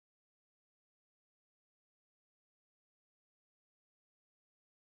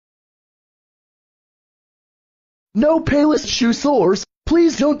No Payless ShoeSource,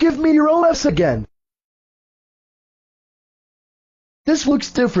 please don't give me your OS again. This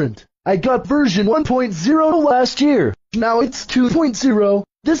looks different. I got version 1.0 last year. Now it's 2.0.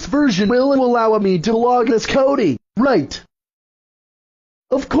 This version will allow me to log as Cody, right?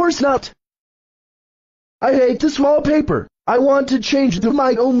 Of course not. I hate this wallpaper. I want to change to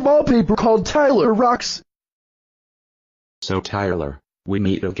my own wallpaper called Tyler Rocks. So Tyler, we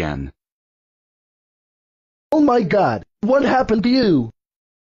meet again. Oh my god, what happened to you?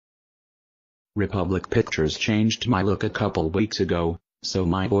 Republic Pictures changed my look a couple weeks ago, so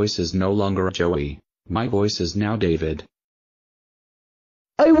my voice is no longer Joey. My voice is now David.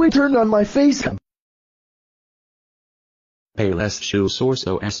 I will turn on my facecam. Payless ShoeSource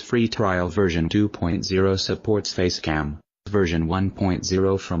OS free trial version 2.0 supports facecam. Version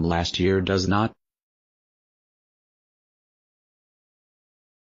 1.0 from last year does not.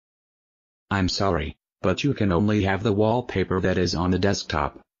 I'm sorry, but you can only have the wallpaper that is on the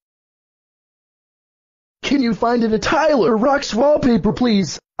desktop. Can you find it a Tyler Rocks wallpaper,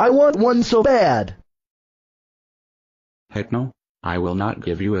 please? I want one so bad. Heck no, I will not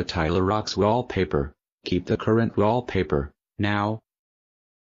give you a Tyler Rocks wallpaper. Keep the current wallpaper, now.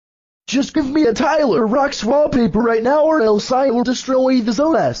 Just give me a Tyler Rocks wallpaper right now or else I will destroy this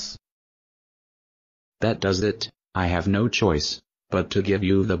OS. That does it. I have no choice but to give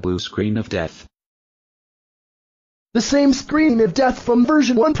you the blue screen of death. The same screen of death from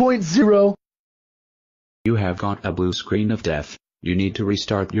version 1.0. You have got a blue screen of death. You need to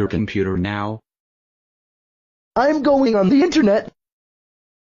restart your computer now. I'm going on the internet.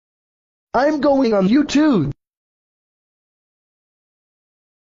 I'm going on YouTube.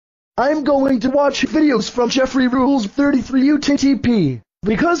 I'm going to watch videos from Jeffrey Rules 33 UTTP,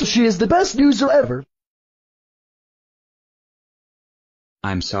 because she is the best user ever.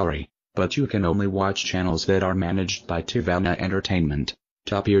 I'm sorry, but you can only watch channels that are managed by Tivana Entertainment,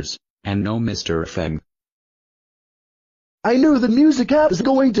 Top Ears, and no Mr. Feng. I knew the music app is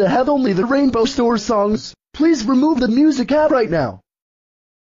going to have only the Rainbow Store songs. Please remove the music app right now.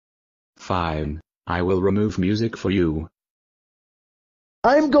 Fine, I will remove music for you.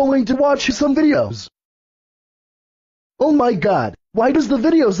 I'm going to watch some videos. Oh my god, why does the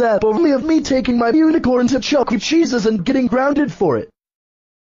videos app only have me taking my unicorn to Chuck E. Cheese's and getting grounded for it?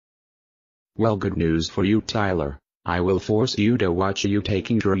 Well, good news for you, Tyler. I will force you to watch you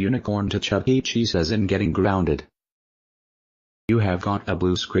taking your unicorn to Chuck E. Cheese's and getting grounded. You have got a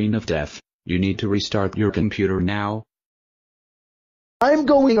blue screen of death. You need to restart your computer now. I'm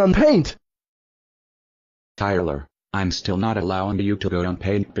going on Paint. Tyler, I'm still not allowing you to go on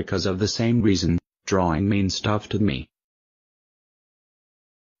Paint because of the same reason. Drawing means stuff to me.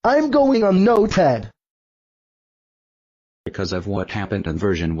 I'm going on Notepad. Because of what happened in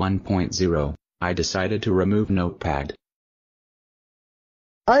version 1.0, I decided to remove Notepad.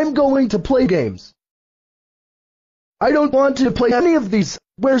 I'm going to play games. I don't want to play any of these.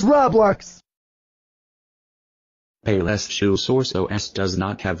 Where's Roblox? Payless ShoeSource OS does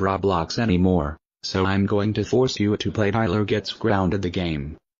not have Roblox anymore, so I'm going to force you to play Tyler Gets Grounded the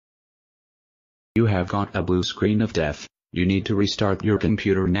game. You have got a blue screen of death. You need to restart your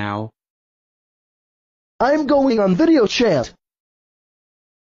computer now. I'm going on video chat.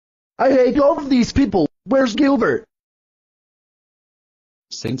 I hate all of these people. Where's Gilbert?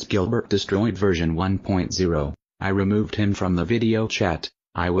 Since Gilbert destroyed version 1.0, I removed him from the video chat.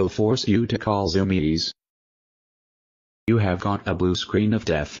 I will force you to call Zoomies. You have got a blue screen of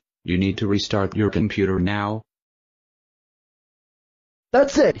death. You need to restart your computer now.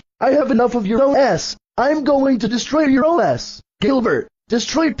 That's it. I have enough of your OS. I'm going to destroy your OS. Gilbert,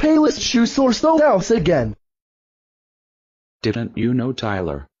 destroy Payless ShoeSource OS again. Didn't you know,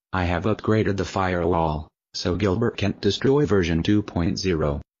 Tyler? I have upgraded the firewall, so Gilbert can't destroy version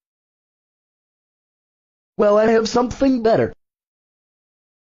 2.0. Well, I have something better.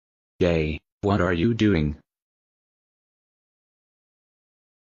 Yay, what are you doing?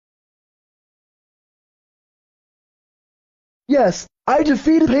 Yes, I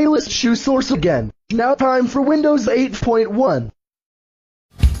defeated Payless ShoeSource again. Now time for Windows 8.1.